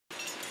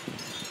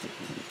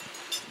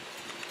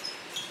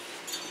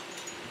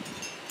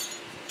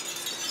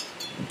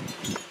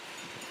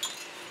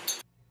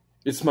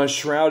It's my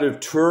Shroud of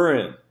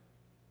Turin.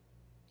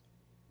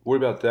 What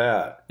about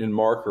that in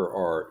marker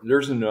art?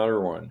 There's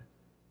another one.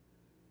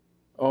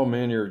 Oh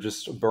man, you're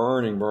just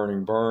burning,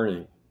 burning,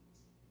 burning.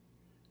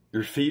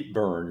 Your feet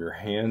burn, your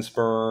hands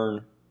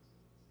burn,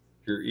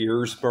 your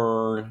ears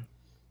burn.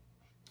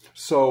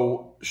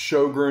 So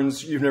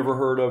Sjogren's, you've never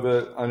heard of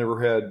it. I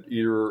never had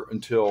either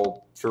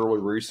until fairly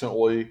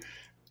recently.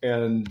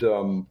 And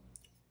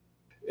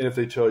if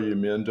they tell you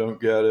men don't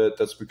get it,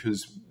 that's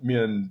because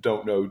men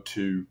don't know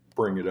to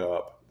bring it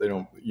up. They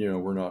don't,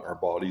 we're not in our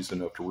bodies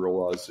enough to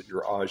realize that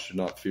your eyes should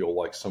not feel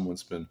like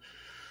someone's been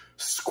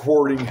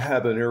squirting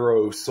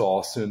habanero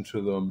sauce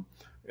into them,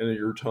 and that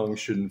your tongue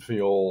shouldn't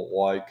feel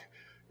like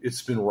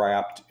it's been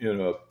wrapped in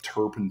a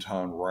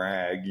turpentine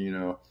rag,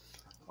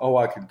 Oh,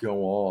 I could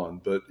go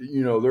on, but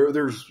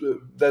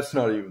that's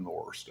not even the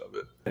worst of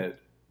it.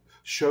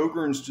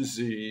 Sjogren's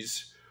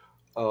disease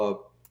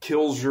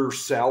kills your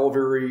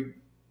salivary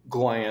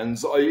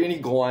glands. Any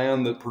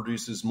gland that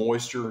produces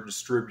moisture and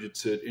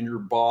distributes it in your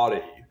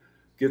body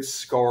gets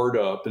scarred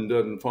up and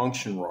doesn't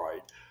function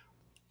right.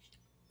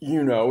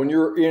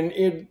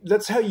 And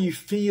that's how you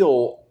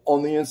feel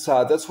on the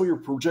inside. That's what you're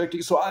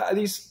projecting. So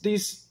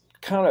these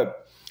kind of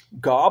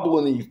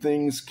goblin-y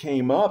things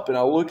came up, and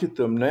I look at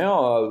them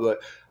now.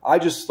 I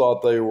just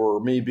thought they were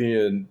me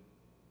being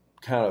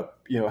kind of,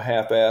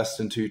 half-assed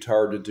and too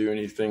tired to do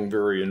anything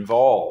very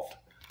involved.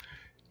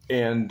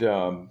 And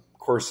of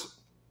course,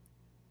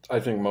 I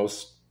think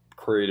most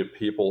creative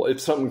people, if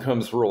something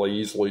comes really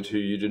easily to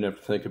you, you didn't have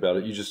to think about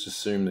it. You just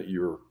assume that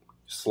you're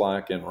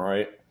slacking,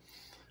 right?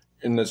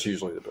 And that's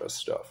usually the best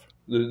stuff.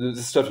 The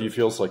stuff you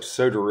feel is like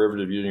so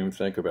derivative, you didn't even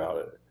think about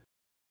it.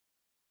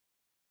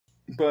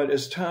 But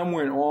as time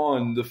went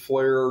on, the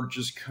flare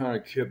just kind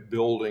of kept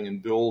building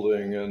and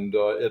building, and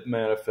it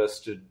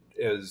manifested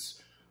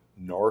as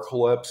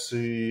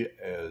narcolepsy,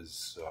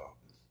 as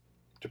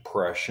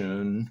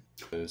depression,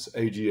 as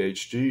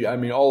ADHD. I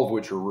mean, all of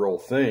which are real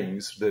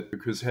things, that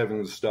because having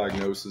this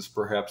diagnosis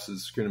perhaps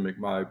is going to make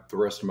the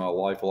rest of my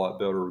life a lot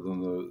better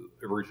than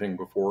everything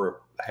before it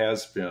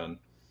has been.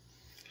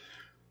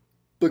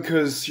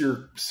 Because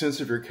your sense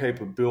of your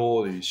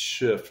capabilities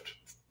shift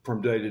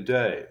from day to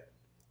day.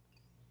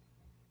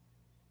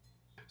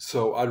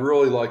 So I'd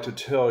really like to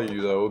tell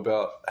you, though,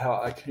 about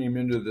how I came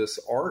into this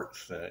art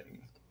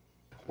thing.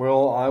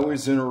 Well, I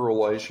was in a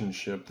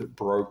relationship that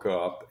broke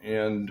up,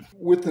 and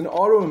with an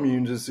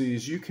autoimmune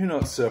disease, you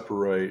cannot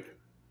separate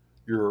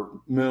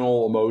your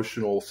mental,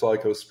 emotional,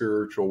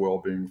 psycho-spiritual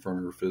well-being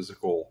from your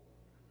physical.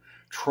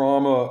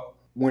 Trauma,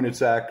 when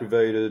it's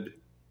activated,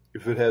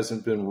 if it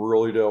hasn't been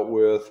really dealt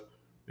with,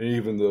 and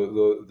even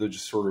the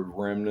just sort of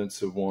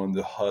remnants of one,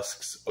 the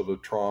husks of a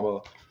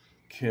trauma,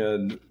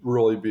 can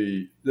really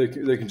be, they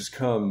can just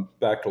come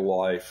back to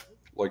life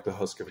like the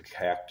husk of a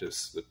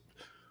cactus that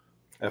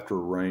after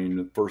rain,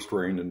 the first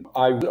rain. And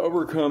I was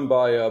overcome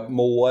by a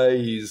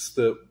malaise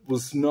that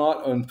was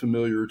not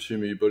unfamiliar to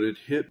me, but it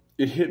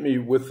hit me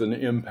with an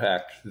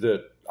impact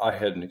that I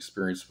hadn't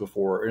experienced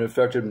before. It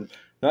affected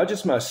not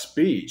just my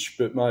speech,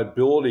 but my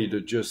ability to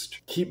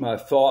just keep my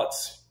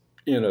thoughts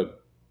in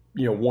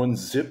one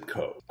zip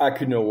code. I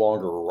could no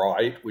longer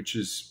write, which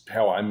is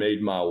how I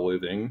made my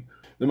living.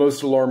 The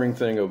most alarming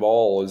thing of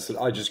all is that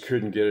I just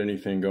couldn't get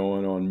anything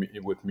going on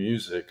with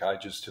music. I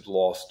just had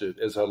lost it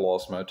as I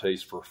lost my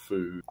taste for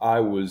food.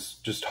 I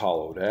was just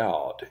hollowed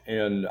out.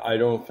 And I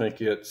don't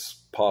think it's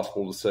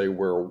possible to say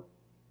where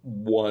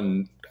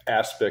one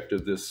aspect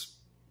of this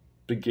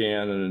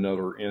began and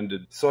another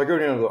ended. So I go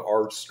down to the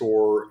art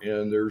store,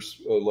 and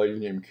there's a lady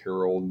named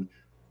Carol. And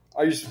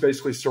I just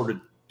basically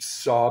started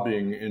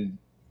sobbing and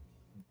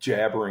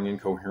jabbering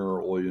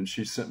incoherently. And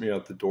she sent me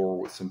out the door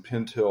with some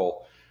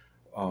Pentel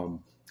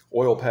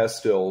oil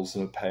pastels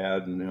and a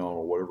pad and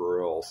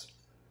whatever else.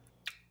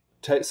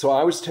 So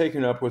I was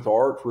taken up with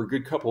art for a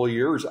good couple of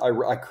years.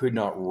 I could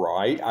not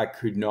write. I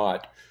could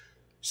not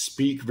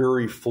speak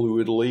very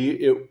fluidly.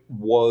 It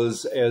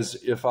was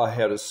as if I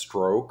had a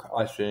stroke,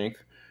 I think.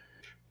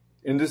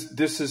 And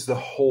this is the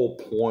whole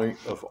point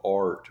of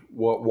art,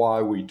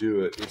 why we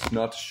do it. It's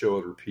not to show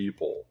other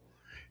people.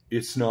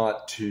 It's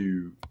not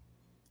to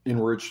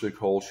enrich the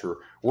culture.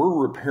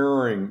 We're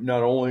repairing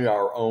not only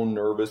our own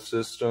nervous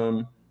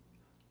system,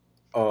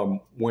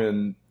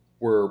 when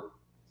we're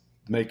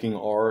making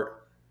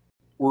art,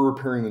 we're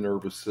repairing the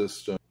nervous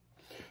system.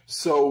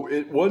 So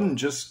it wasn't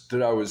just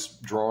that I was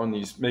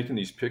making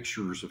these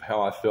pictures of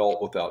how I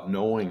felt without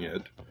knowing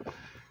it.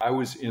 I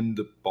was in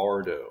the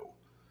bardo,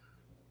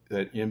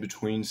 that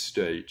in-between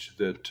stage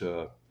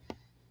that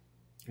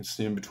it's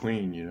the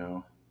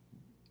in-between,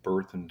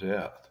 birth and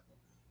death.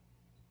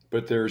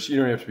 But you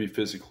don't have to be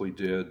physically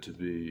dead to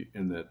be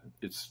in that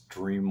it's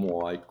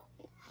dreamlike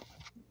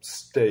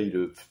state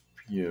of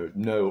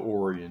no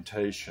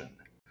orientation.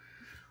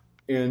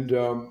 And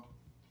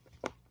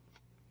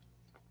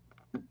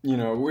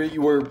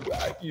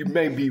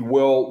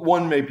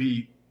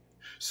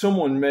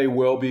someone may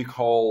well be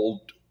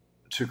called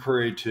to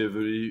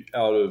creativity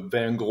out of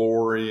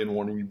vainglory and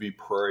wanting to be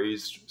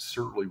praised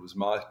certainly was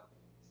my,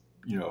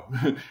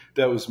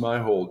 that was my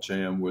whole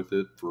jam with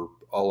it for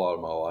a lot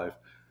of my life.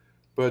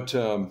 But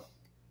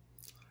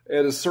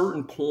at a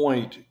certain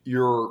point,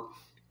 your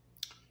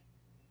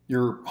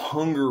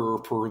hunger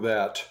for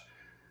that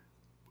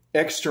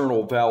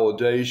external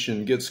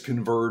validation gets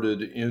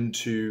converted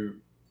into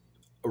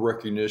a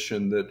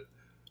recognition that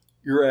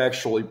you're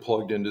actually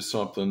plugged into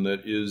something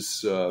that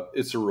is,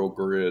 it's a real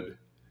grid,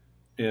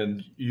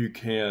 and you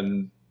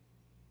can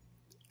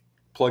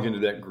plug into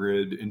that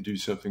grid and do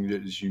something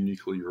that is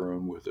uniquely your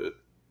own with it.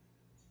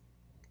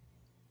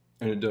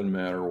 And it doesn't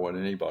matter what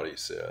anybody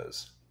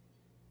says.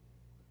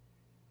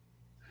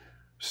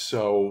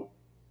 So,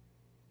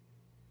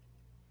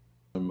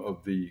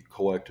 of the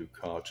collective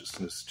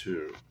consciousness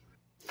too.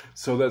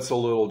 So that's a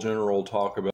little general talk about